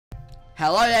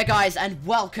Hello there guys, and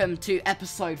welcome to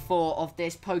episode 4 of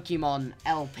this Pokemon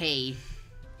LP.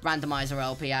 Randomizer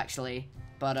LP actually.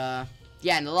 But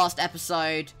yeah, in the last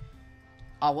episode,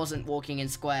 I wasn't walking in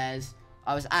squares.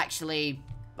 I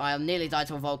nearly died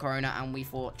to a Volcarona, and we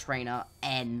fought Trainer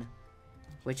N,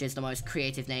 which is the most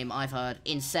creative name I've heard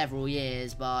in several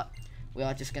years. But we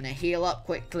are just gonna heal up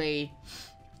quickly.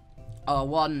 Our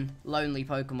one lonely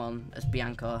Pokemon, as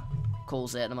Bianca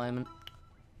calls it at the moment.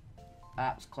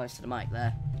 That's close to the mic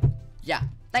there. Yeah,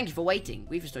 thank you for waiting.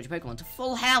 We've restored your Pokemon to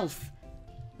full health.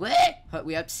 We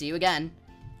hope to see you again.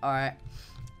 Alright,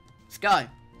 let's go.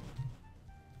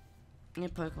 Your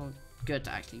Pokemon good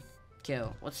to actually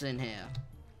kill. What's in here?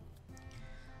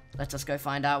 Let us go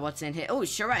find out what's in here. Oh,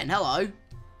 CHEREN, hello.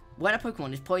 When a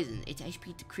Pokemon is poisoned, its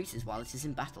HP decreases while it is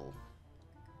in battle.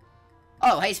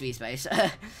 Oh, hey, Speed Space.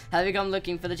 Have you come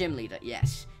looking for the gym leader?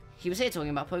 Yes. He was here talking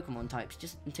about Pokemon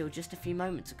types until just a few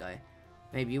moments ago.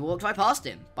 Maybe you walked right past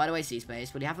him. By the way,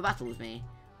 C-Space, will you have a battle with me?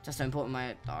 Just so important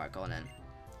Alright, go on then.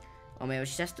 Or maybe I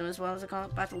should test them as well as I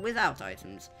can't battle without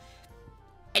items.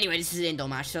 Anyway, this is an indoor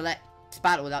match, so let's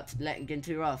battle without letting get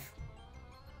too rough.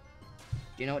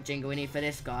 Do you know what jingle we need for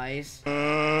this, guys?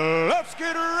 Let's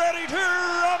get ready to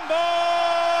rumble!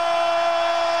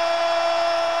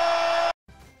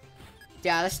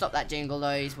 Yeah, let's stop that jingle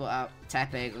though. He's brought out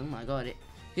Tepig. Oh my god,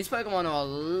 his Pokemon are a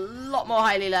lot more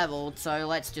highly leveled, so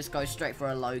let's just go straight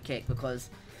for a low kick because,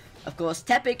 of course,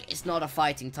 Tepig is not a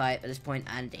fighting type at this point,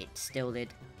 and it still did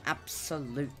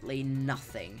absolutely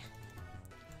nothing.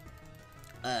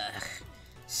 Ugh.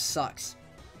 Sucks.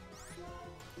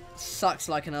 Sucks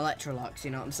like an Electrolux,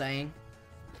 you know what I'm saying?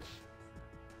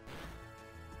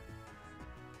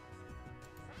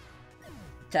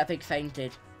 Tepig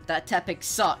fainted. That Tepig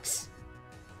sucks.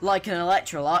 Like an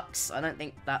Electrolux. I don't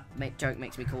think that joke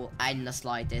makes me cool in the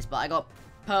slightest. But I got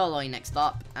Purloin next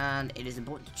up, and it is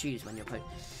important to choose when your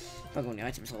Pokemon the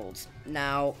items holds.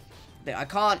 Now, I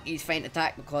can't use Faint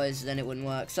Attack because then it wouldn't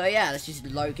work. So yeah, let's just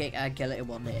low kick and kill it in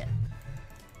one hit.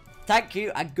 Thank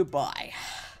you and goodbye.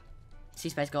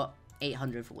 C-Space got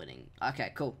 800 for winning.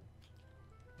 Okay, cool.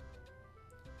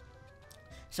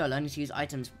 So learning to use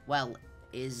items well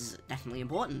is definitely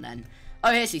important then.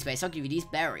 Oh, here's C-Space. I'll give you these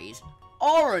berries.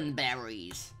 Oran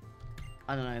berries.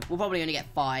 I don't know. We'll probably only get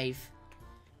 5.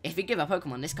 If you give a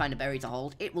Pokemon this kind of berry to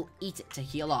hold, it will eat it to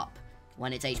heal up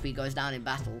when its HP goes down in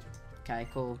battle. Okay,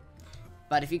 cool.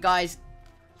 But if you guys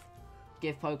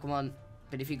give Pokemon...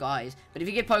 But if you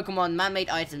give Pokemon man-made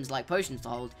items like potions to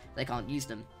hold, they can't use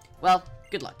them. Well,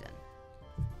 good luck then.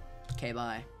 Okay,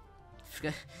 bye.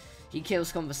 He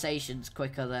kills conversations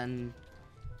quicker than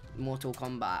Mortal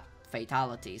Kombat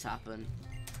fatalities happen.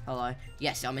 Hello.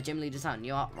 Yes, I'm a gym leader's son.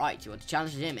 You are right. You want to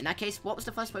challenge the gym. In that case, what was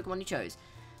the first Pokemon you chose?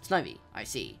 Snovey. I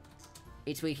see.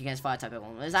 It's weak against fire-type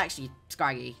Pokemon. It's actually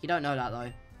scraggy. You don't know that,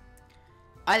 though.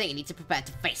 I think you need to prepare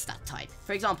to face that type.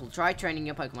 For example, try training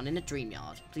your Pokemon in a dream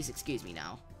yard. Please excuse me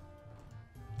now.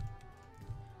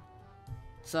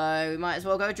 So, we might as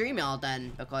well go dream yard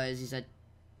then, because he said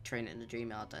train it in the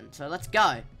dream yard then. So, let's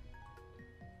go.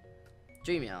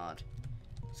 Dream yard.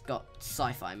 It's got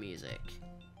sci-fi music.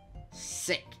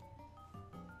 Sick.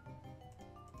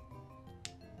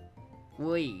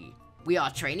 We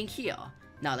are training here.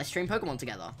 Now, let's train Pokemon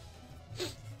together.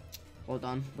 Well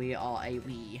done. We are a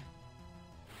we.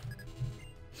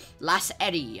 Last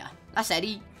Eddie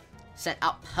sent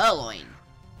out Purloin.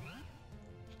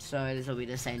 So this will be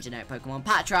the same generic Pokemon: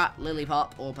 Patrat,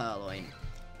 Lillipup, or Purloin,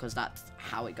 because that's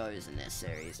how it goes in this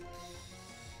series.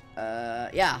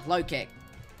 Yeah, low kick.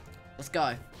 Let's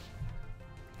go.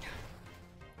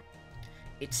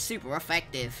 It's super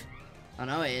effective. I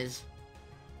know it is.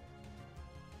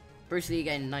 Bruce Lee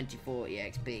gained 94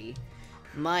 EXP.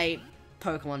 My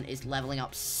Pokemon is leveling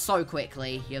up so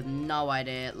quickly. You have no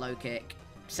idea. Low kick.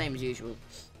 Same as usual.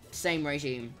 Same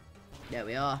regime. There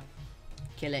we are.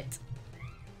 Kill it.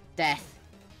 Death.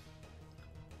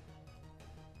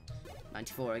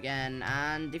 94 again.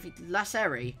 And if you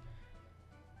Laceri.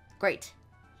 Great.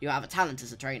 You have a talent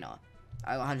as a trainer.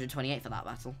 I got 128 for that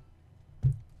battle.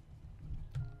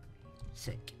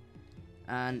 Sick.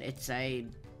 And it's a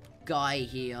guy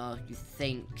here who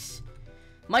thinks,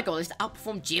 my goal is to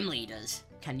outperform gym leaders.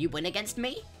 Can you win against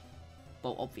me?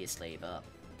 Well, obviously, but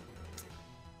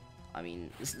I mean,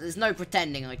 there's no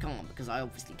pretending I can't, because I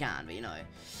obviously can, but you know.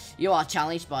 You are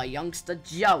challenged by Youngster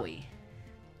Joey.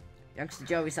 Youngster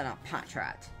Joey sent out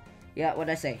Patrat. Yeah,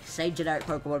 what'd I say? Same generic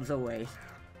Pokemon as always.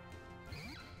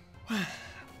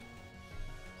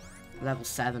 Level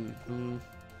 7.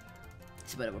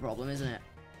 It's a bit of a problem, isn't it?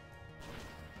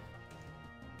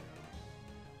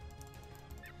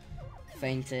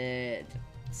 Fainted.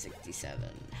 67.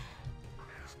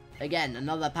 Again,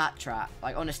 another pat trap.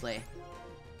 Like, honestly.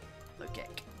 Low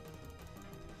kick.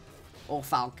 Or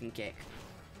Falcon kick.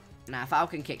 Now,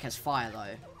 Falcon kick has fire,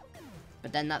 though.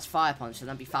 But then that's fire punch, so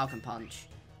that'd be Falcon punch.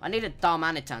 I need a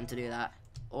Darmanitan to do that.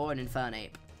 Or an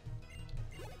Infernape.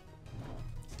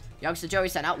 Youngster Joey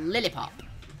sent out Lillipup.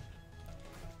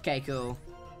 Okay, cool.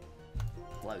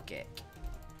 Low kick.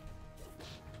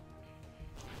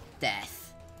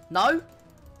 Death. No?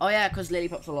 Oh yeah, because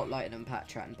Lillipup's a lot lighter than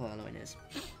Patrat and Purloin is.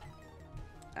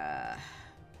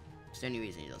 It's the only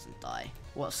reason he doesn't die.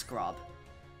 What a scrub.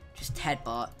 Just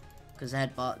headbutt, because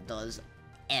headbutt does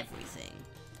everything.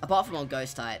 Apart from on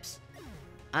ghost types.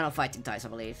 And on fighting types, I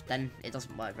believe. Then it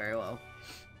doesn't work very well.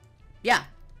 Yeah.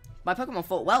 My Pokemon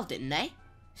fought well, didn't they?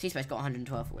 C-Space got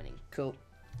 112 for winning. Cool.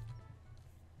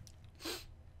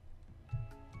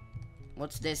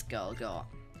 What's this girl got?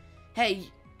 Hey,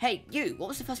 you! What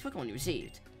was the first Pokemon you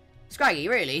received? Scraggy,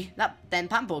 really? Then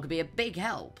Pampor could be a big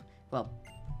help. Well,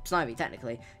 Snivy,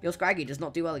 technically. Your Scraggy does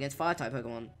not do well against Fire-type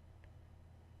Pokemon.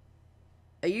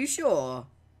 Are you sure?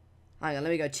 Hang on,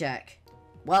 let me go check.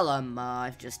 Well,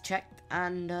 I've just checked,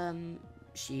 and,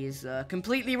 she is,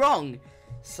 completely wrong.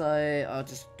 So, I'll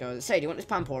just go, say, do you want this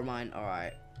Pampor of mine?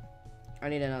 Alright. I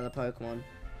need another Pokemon.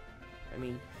 I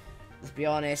mean, let's be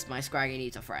honest, my Scraggy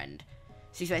needs a friend.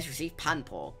 C-Space received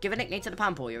Pampor. Give a nickname to the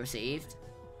Pampor you received.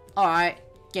 Alright,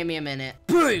 give me a minute.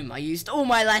 Boom! I used all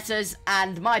my letters,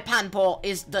 and my Pampor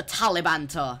is the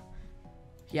Talibanter.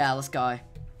 Yeah, let's go.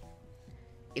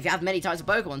 If you have many types of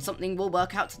Pokemon, something will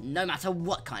work out no matter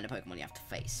what kind of Pokemon you have to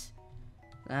face.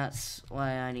 That's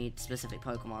why I need specific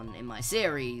Pokemon in my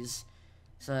series.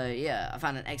 So, yeah, I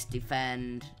found an X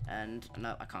Defend, and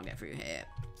no, I can't get through here.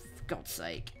 For God's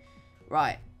sake.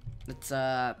 Right, let's,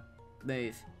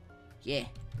 move. Yeah,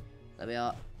 there we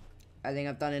are. I think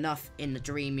I've done enough in the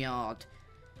Dream Yard.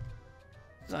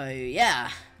 So, yeah,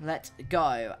 let's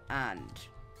go and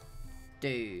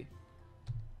do...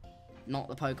 Not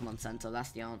the Pokemon Center,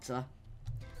 that's the answer.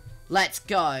 Let's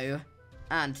go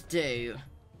and do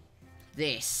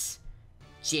this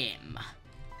gym.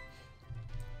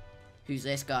 Who's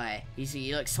this guy?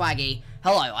 He looks swaggy.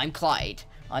 Hello, I'm Clyde.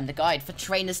 I'm the guide for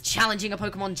trainers challenging a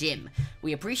Pokemon gym.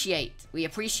 We appreciate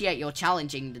your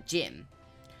challenging the gym.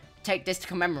 Take this to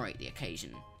commemorate the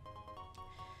occasion.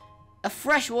 A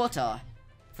freshwater.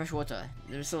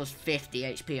 There's sort of 50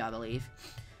 HP, I believe.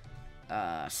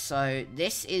 So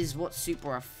this is what's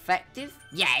super effective?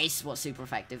 Yeah, it's what's super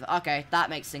effective. Okay, that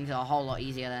makes things a whole lot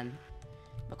easier then.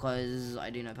 Because I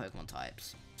do know Pokemon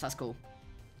types. So that's cool.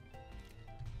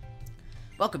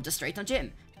 Welcome to Straight on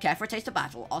Gym. Care for a taste of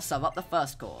battle? I'll serve up the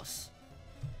first course.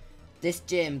 This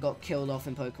gym got killed off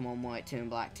in Pokemon White 2 and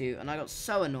Black 2, and I got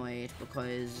so annoyed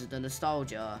because the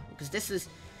nostalgia. Because this is a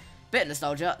bit of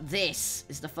nostalgia. This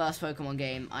is the first Pokemon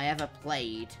game I ever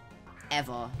played,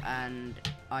 ever, and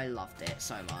I loved it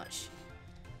so much.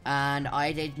 And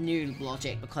I did noob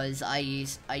logic because I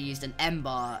used an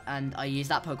Ember, and I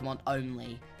used that Pokemon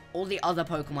only. All the other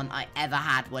Pokemon I ever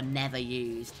had were never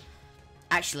used.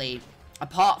 Actually,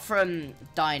 apart from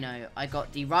Dino, I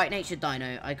got the right-natured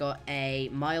Dino, I got a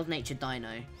mild-natured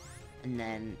Dino, and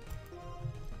then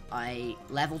I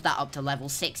leveled that up to level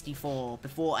 64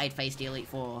 before I'd faced the Elite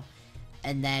Four,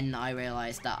 and then I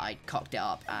realized that I'd cocked it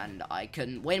up, and I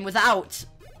couldn't win without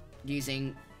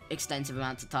using extensive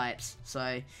amounts of types.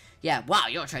 So, yeah, wow,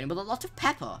 you're training with a lot of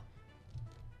pepper.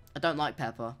 I don't like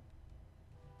pepper.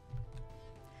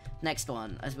 Next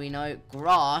one, as we know,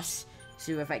 grass.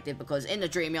 Super effective because in the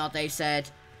Dream Yard they said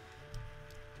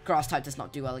grass type does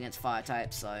not do well against fire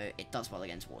type, so it does well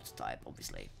against water type,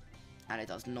 obviously. And it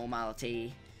does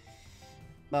normality.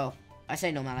 Well, I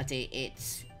say normality,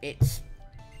 it's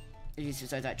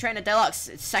Trainer Deluxe,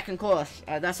 it's second course.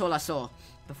 That's all I saw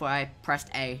before I pressed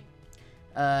A.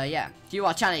 Yeah. You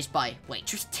are challenged by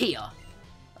Waitress Tia.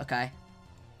 Okay.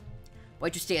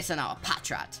 Waitress Tia sent out a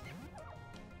Patrat.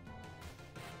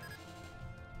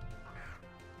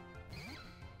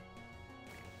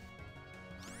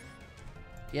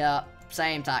 Yeah,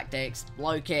 same tactics.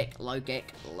 Low kick, low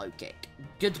kick, low kick.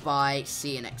 Goodbye,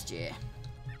 see you next year.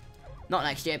 Not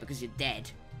next year because you're dead.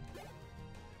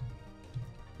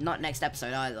 Not next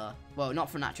episode either. Well, not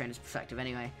from that trainer's perspective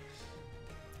anyway.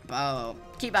 But oh,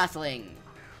 keep battling.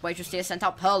 Waitress here sent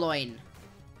out Purloin.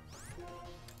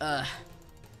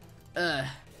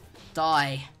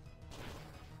 Die.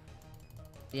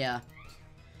 Yeah.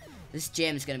 This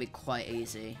gym is going to be quite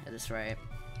easy at this rate.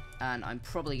 And I'm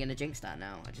probably going to jinx that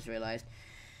now, I just realised.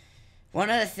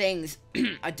 One of the things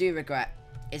I do regret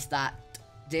is that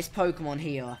this Pokemon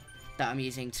here that I'm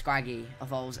using, Scraggy,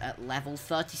 evolves at level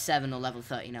 37 or level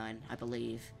 39, I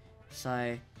believe.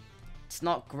 So, it's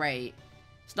not great.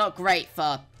 It's not great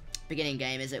for Beginning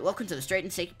game, is it? Welcome to the Straight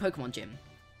and Sacred Pokemon Gym.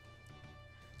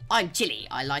 I'm Chili.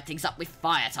 I light things up with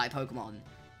fire-type Pokemon.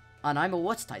 And I'm a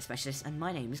water-type specialist, and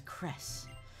my name is Cress.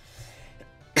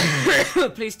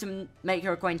 Pleased to make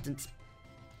your acquaintance.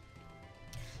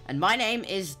 And my name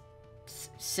is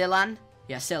Silan.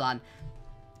 Yeah, Silan.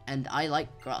 And I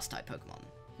like grass-type Pokemon.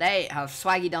 They have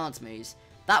swaggy dance moves.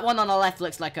 That one on the left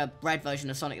looks like a red version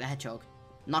of Sonic the Hedgehog.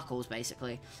 Knuckles,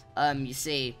 basically. You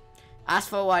see... As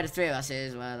for why the three of us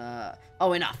is, well,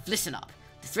 oh, enough. Listen up.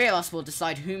 The three of us will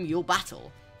decide whom you'll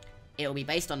battle. It'll be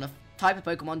based on the type of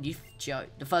Pokemon you chose,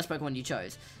 the first Pokemon you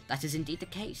chose. That is indeed the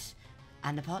case.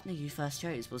 And the partner you first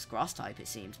chose was Grass type, it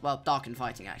seems. Well, Dark and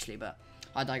Fighting, actually, but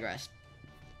I digress.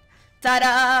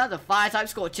 Ta-da! The Fire type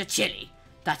Scorcher Chili.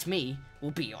 That's me,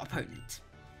 will be your opponent.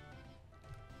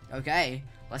 Okay,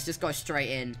 let's just go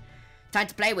straight in. Time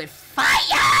to play with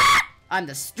fire! I'm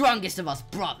the strongest of us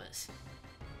brothers.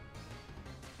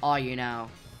 Are you now?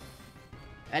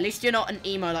 At least you're not an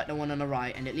emo like the one on the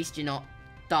right, and at least you're not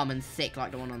dumb and thick like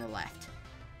the one on the left.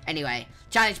 Anyway,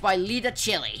 challenged by leader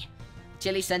Chili.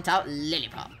 Chili sent out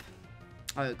Lillipup.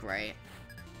 Oh, great.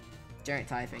 Generic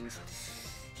typings.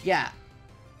 Yeah.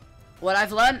 What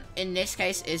I've learned in this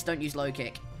case is don't use low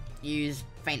kick. Use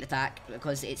feint attack,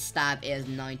 because its stab is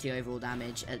 90 overall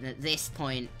damage. And at this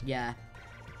point, yeah.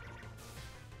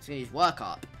 It's gonna use work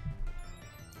up.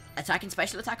 Attack and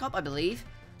special attack up, I believe.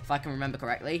 If I can remember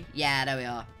correctly. Yeah, there we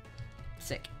are.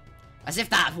 Sick. As if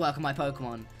that would work on my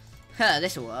Pokemon. Huh,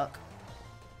 this'll work.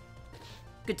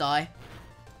 Good die.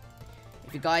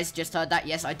 If you guys just heard that,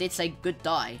 yes, I did say good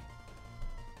die.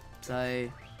 So,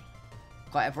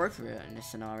 quite appropriate in this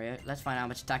scenario. Let's find out how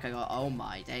much attack I got. Oh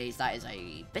my days, that is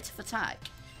a bit of attack.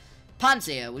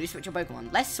 Pansear, will you switch your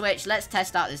Pokemon? Let's switch, let's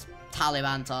test out this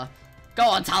Talibanta. Go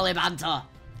on, Talibanta!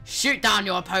 Shoot down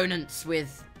your opponents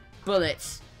with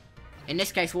bullets. In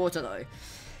this case, water,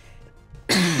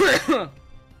 though.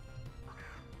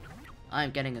 I'm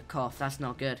getting a cough. That's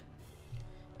not good.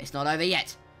 It's not over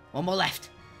yet. One more left.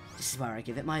 This is where I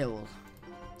give it my all.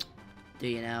 Do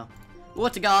you now?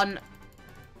 Water gun.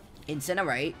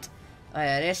 Incinerate. Oh,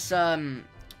 yeah, this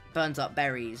burns up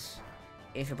berries.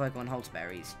 If your Pokemon holds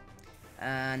berries.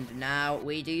 And now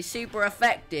we do super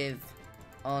effective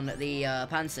on the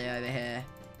Pansear over here.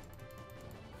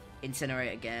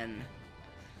 Incinerate again.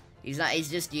 He's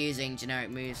just using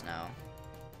generic moves now.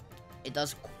 It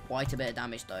does quite a bit of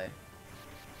damage though.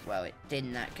 Well, it did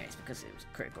in that case because it was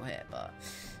a critical hit, but...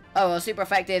 Oh, well, super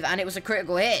effective, and it was a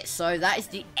critical hit, so that is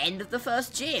the end of the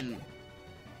first gym.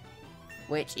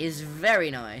 Which is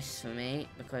very nice for me,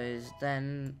 because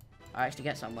then I actually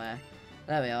get somewhere.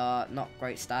 There we are, not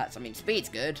great stats. I mean, speed's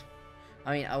good.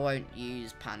 I mean, I won't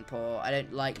use Panpour. I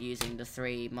don't like using the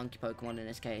 3 monkey Pokemon in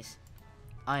this case.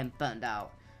 I am burned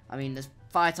out. I mean, there's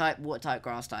fire type, water type,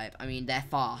 grass type. I mean, they're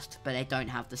fast, but they don't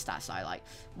have the stats I like.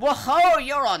 Whoa,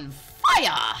 you're on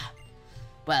fire!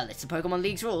 Well, it's the Pokemon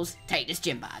League's rules. Take this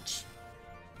gym badge.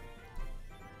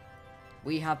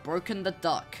 We have broken the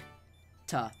duck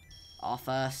to our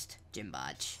first gym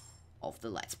badge of the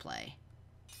Let's Play.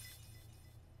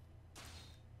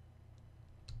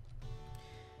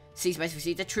 C-Space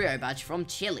received a trio badge from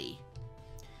Chili.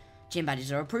 Gym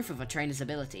badges are a proof of a trainer's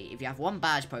ability. If you have one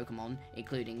badge Pokemon,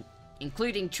 including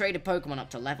traded Pokemon up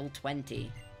to level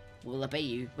 20, will obey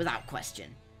you without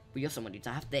question. We also want you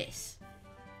to have this.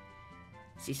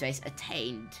 C-Space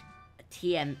attained a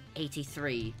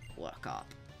TM83 workup.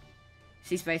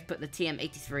 C-Space put the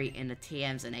TM83 in the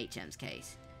TM's and HM's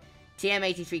case.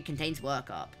 TM83 contains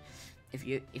workup. If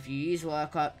you use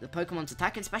workup, the Pokemon's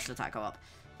attack and special attack go up.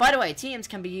 By the way, TMs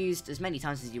can be used as many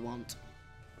times as you want.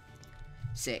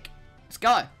 Sick. Let's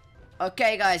go.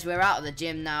 Okay, guys, we're out of the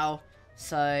gym now.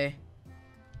 So,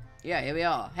 yeah, here we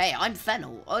are. Hey, I'm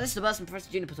Fennel. Oh, this is the person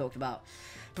Professor Juniper talked about.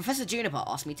 Professor Juniper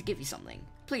asked me to give you something.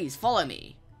 Please, follow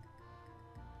me.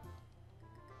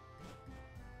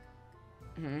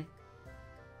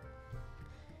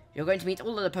 You're going to meet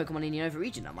all of the Pokemon in the Unova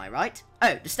region, am I right?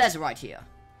 Oh, the stairs are right here.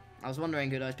 I was wondering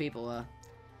who those people were.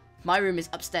 My room is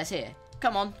upstairs here.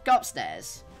 Come on, go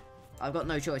upstairs. I've got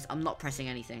no choice. I'm not pressing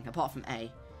anything, apart from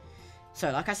A. So,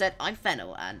 like I said, I'm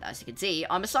Fennel, and as you can see,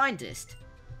 I'm a scientist.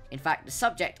 In fact, the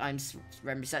subject I'm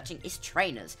researching is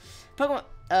trainers.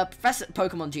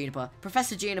 Pokemon Juniper.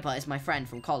 Professor Juniper is my friend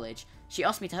from college. She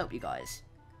asked me to help you guys.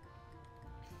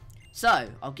 So,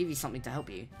 I'll give you something to help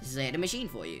you. This is a hidden machine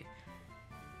for you.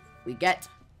 We get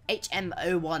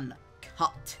HM01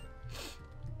 Cut.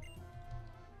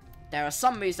 There are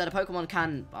some moves that a Pokemon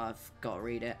can... I've got to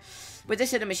read it. With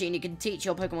this hidden machine, you can teach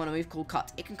your Pokemon a move called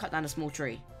Cut. It can cut down a small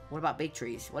tree. What about big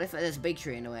trees? What if there's a big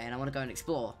tree in the way and I want to go and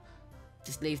explore?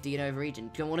 Just leave the Unova region.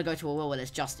 Do you want to go to a world where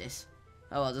there's justice?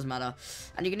 Oh well, it doesn't matter.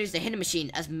 And you can use the hidden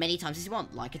machine as many times as you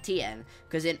want, like a TM.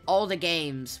 Because in older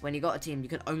games, when you got a team, you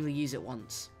could only use it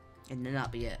once. And then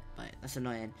that'd be it. Right, that's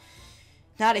annoying.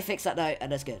 Now they fixed that though,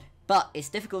 and that's good. But it's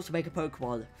difficult to make a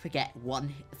Pokemon forget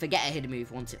a hidden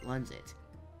move once it learns it.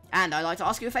 And I'd like to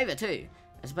ask you a favour too.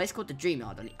 There's a place called the Dream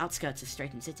Yard on the outskirts of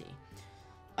Straighten City.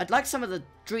 I'd like some of the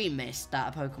Dream Mist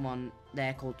that a Pokemon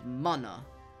there called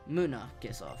Muna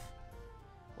gives off.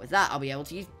 With that, I'll be able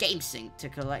to use GameSync to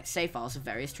collect save files of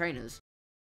various trainers.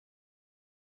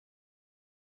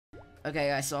 Okay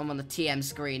guys, so I'm on the TM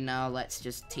screen now. Let's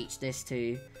just teach this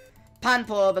to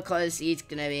Panpour because he's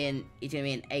gonna be an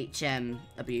HM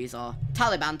abuser.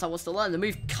 Talibantar wants to learn the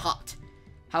move Cut.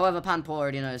 However, Panpour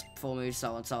already knows 4 moves,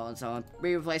 so on, so on, so on.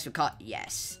 Re-replace with Cut,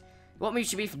 yes. What move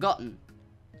should be forgotten?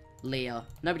 Leah.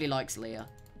 Nobody likes Leah.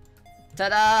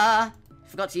 Ta-da!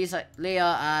 Forgot to use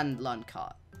Leah and learn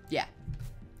Cut. Yeah.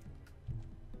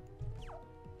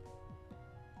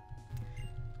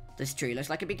 This tree looks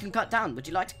like it can cut down. Would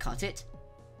you like to cut it?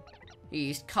 You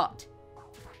used Cut.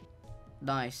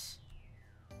 Nice.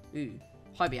 Ooh.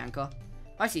 Hi, Bianca.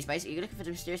 Hi, Space. Are you looking for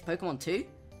the mysterious Pokemon too?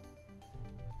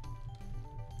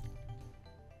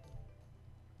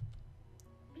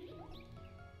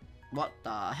 What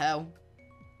the hell?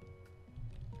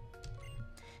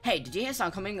 Hey, did you hear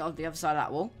sound coming off the other side of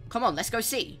that wall? Come on, let's go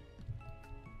see.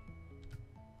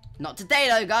 Not today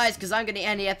though, guys, because I'm going to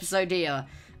end the episode here.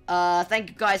 Thank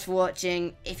you guys for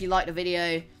watching. If you liked the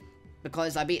video,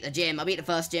 because I beat the gym, I beat the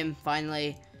first gym,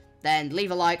 finally, then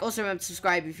leave a like. Also remember to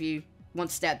subscribe if you want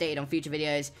to stay updated on future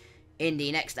videos. In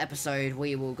the next episode,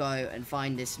 we will go and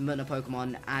find this Muna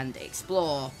Pokemon and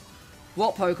explore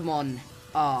what Pokemon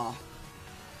are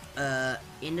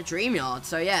in the Dream Yard.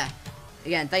 So yeah,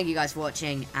 again, thank you guys for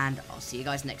watching, and I'll see you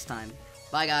guys next time.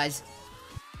 Bye guys.